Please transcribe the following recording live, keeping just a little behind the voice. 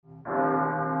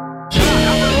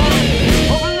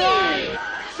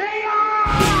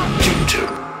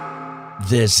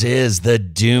This is the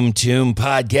Doom Tomb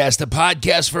Podcast, a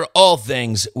podcast for all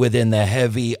things within the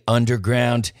heavy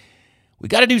underground. We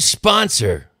got a new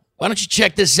sponsor. Why don't you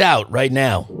check this out right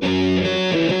now? Do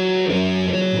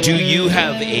you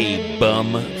have a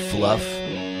bum fluff?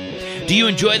 Do you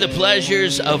enjoy the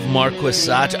pleasures of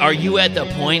Marquisate? Are you at the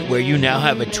point where you now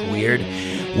have a tweard?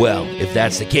 Well, if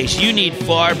that's the case, you need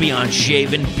Far Beyond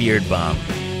Shaven Beard Balm.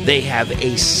 They have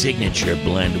a signature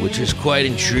blend, which is quite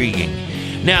intriguing.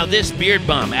 Now, this beard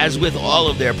balm, as with all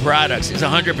of their products, is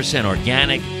 100%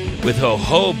 organic with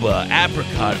jojoba,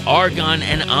 apricot, argan,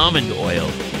 and almond oil.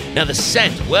 Now, the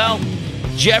scent, well,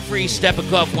 Jeffrey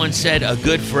Stepikoff once said a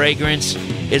good fragrance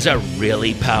is a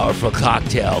really powerful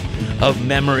cocktail of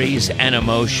memories and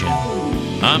emotion.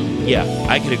 Yeah,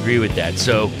 I could agree with that.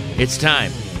 So, it's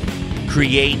time.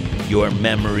 Create your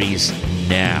memories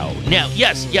now. Now,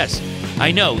 yes,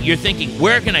 I know, you're thinking,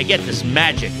 where can I get this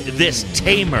magic, this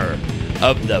tamer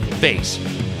of the face?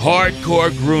 Hardcore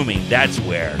Grooming, that's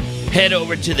where. Head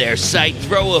over to their site,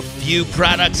 throw a few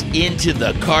products into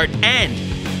the cart, and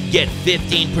get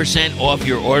 15% off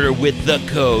your order with the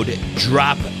code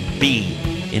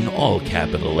DROPB in all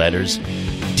capital letters.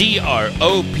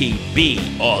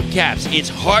 DROPB, all caps. It's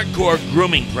Hardcore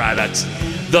Grooming products.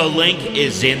 The link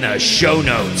is in the show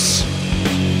notes.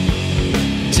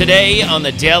 Today on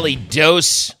the Daily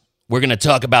Dose, we're going to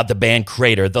talk about the band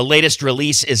Crater. The latest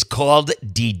release is called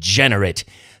Degenerate,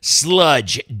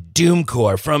 sludge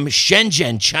doomcore from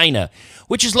Shenzhen, China,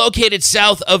 which is located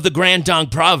south of the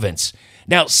Guangdong province.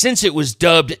 Now, since it was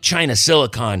dubbed China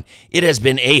Silicon, it has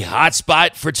been a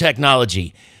hotspot for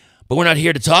technology. But we're not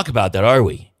here to talk about that, are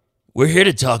we? We're here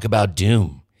to talk about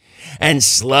doom and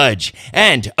sludge.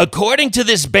 And according to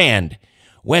this band,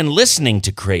 when listening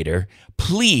to Crater,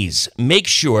 please make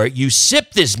sure you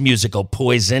sip this musical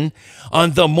poison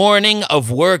on the morning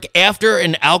of work after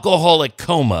an alcoholic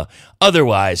coma.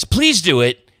 Otherwise, please do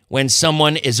it when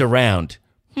someone is around.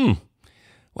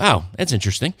 Wow, that's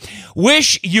interesting.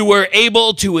 Wish you were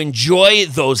able to enjoy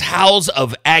those howls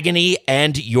of agony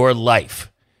and your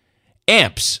life.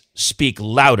 Amps speak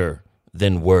louder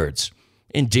than words.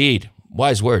 Indeed,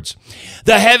 wise words.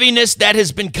 The heaviness that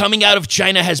has been coming out of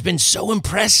China has been so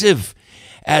impressive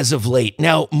as of late.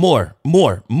 Now, more,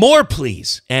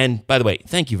 please. And by the way,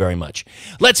 thank you very much.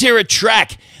 Let's hear a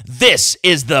track. This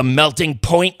is the melting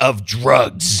point of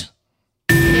drugs.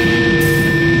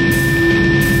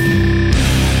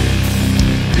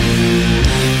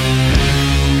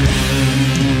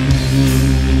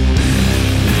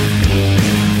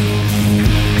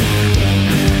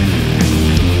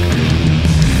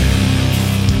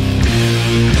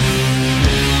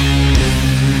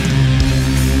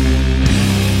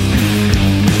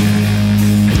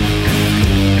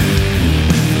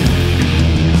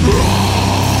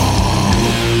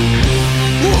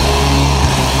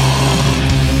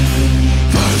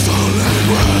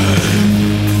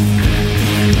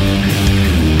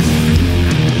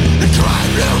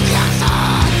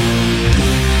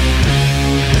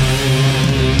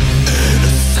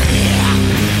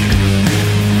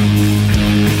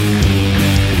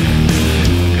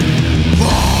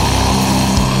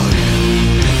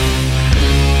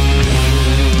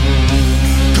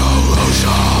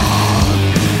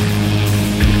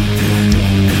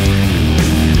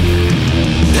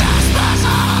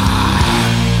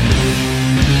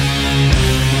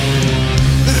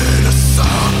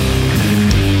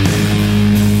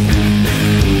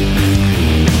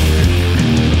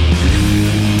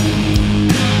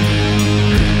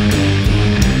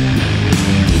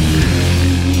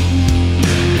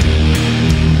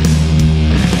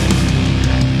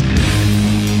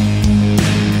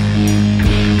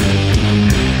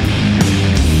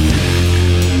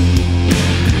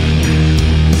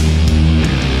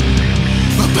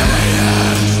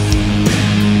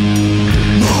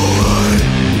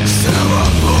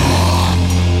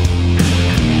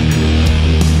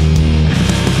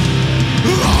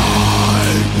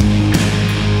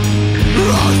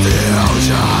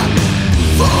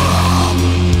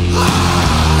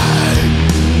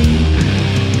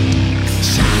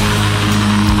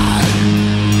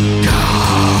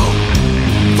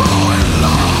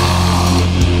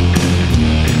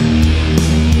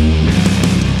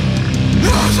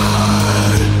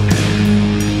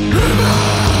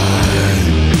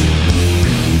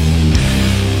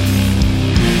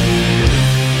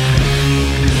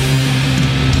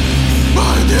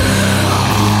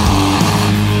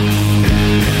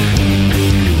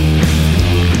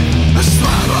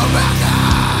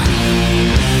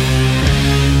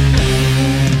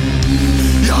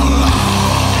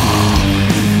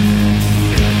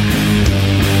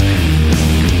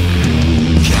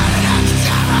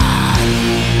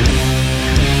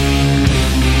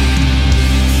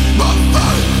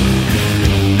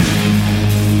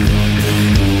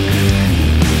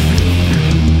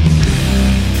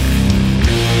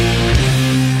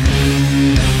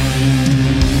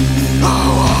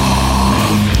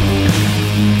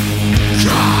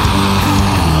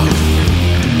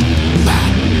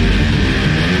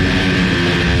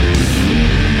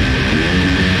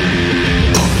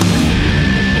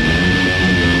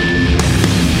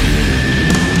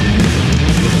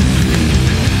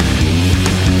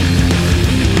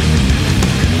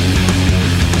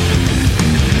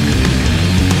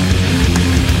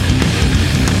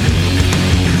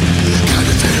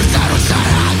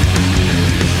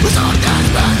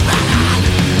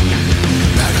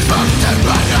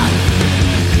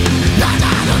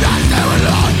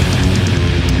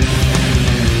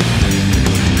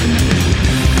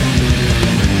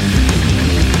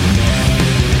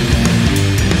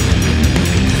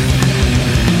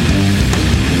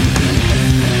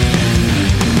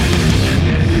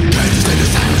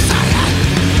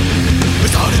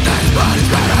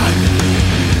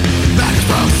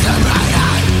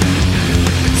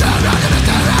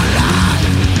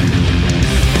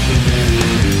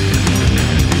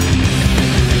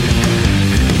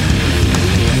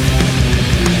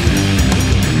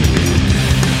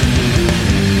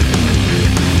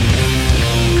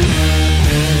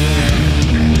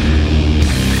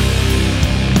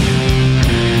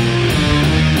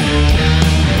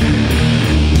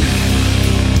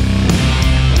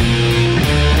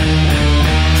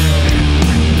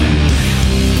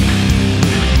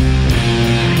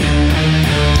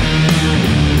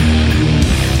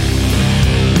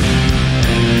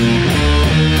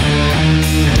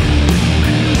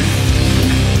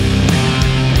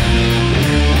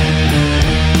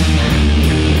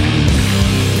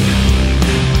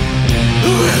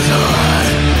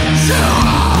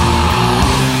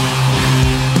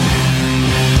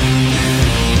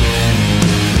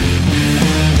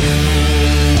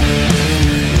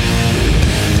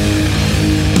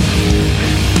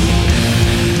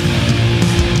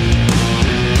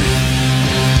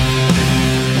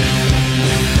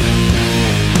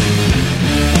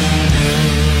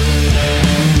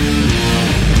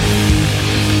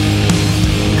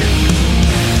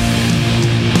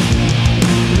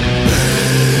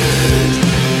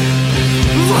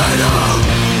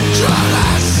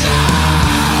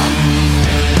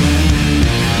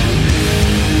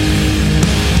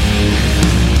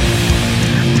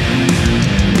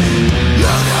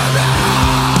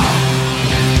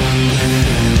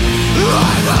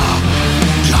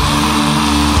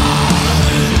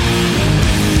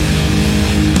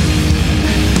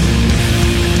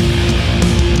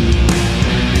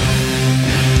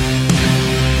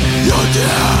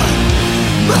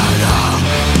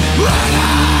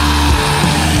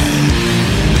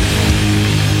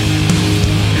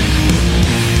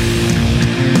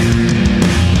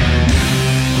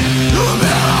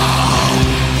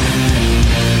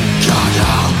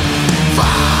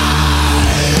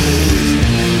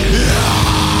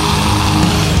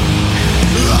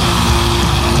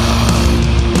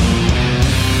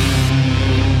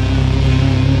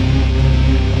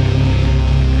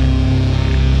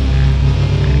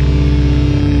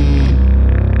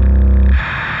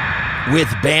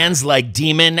 with bands like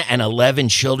Demon and 11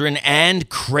 Children and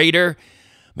Crater.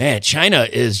 Man, China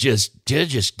is they're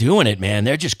just doing it, man.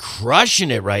 They're just crushing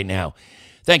it right now.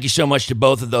 Thank you so much to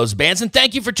both of those bands, and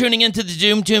thank you for tuning into the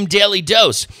Doom Tomb Daily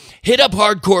Dose. Hit up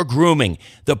Hardcore Grooming.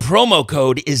 The promo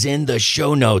code is in the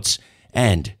show notes.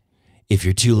 And if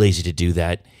you're too lazy to do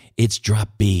that, it's Drop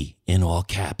B in all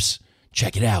caps.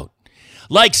 Check it out.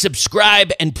 Like,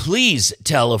 subscribe, and please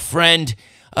tell a friend,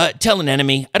 tell an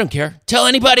enemy. I don't care. Tell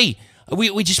anybody.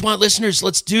 We just want listeners.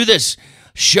 Let's do this.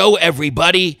 Show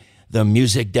everybody the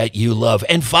music that you love.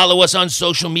 And follow us on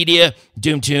social media,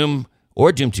 Doom Tomb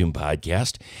or Doom Tomb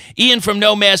Podcast. Ian from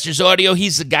No Masters Audio,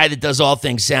 he's the guy that does all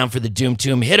things sound for the Doom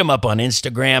Tomb. Hit him up on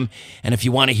Instagram. And if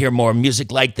you want to hear more music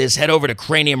like this, head over to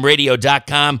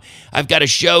craniumradio.com. I've got a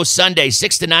show Sunday,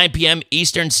 6 to 9 p.m.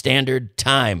 Eastern Standard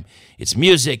Time. It's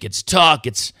music, it's talk,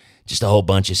 it's just a whole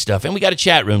bunch of stuff. And we got a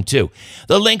chat room, too.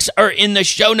 The links are in the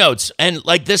show notes. And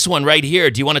like this one right here,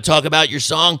 do you want to talk about your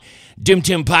song?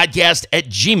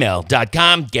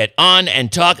 DoomTombPodcast@gmail.com. Get on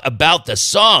and talk about the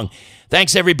song.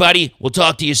 Thanks, everybody. We'll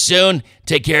talk to you soon.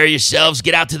 Take care of yourselves.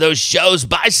 Get out to those shows.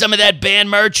 Buy some of that band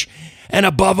merch. And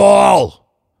above all,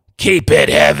 keep it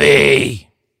heavy.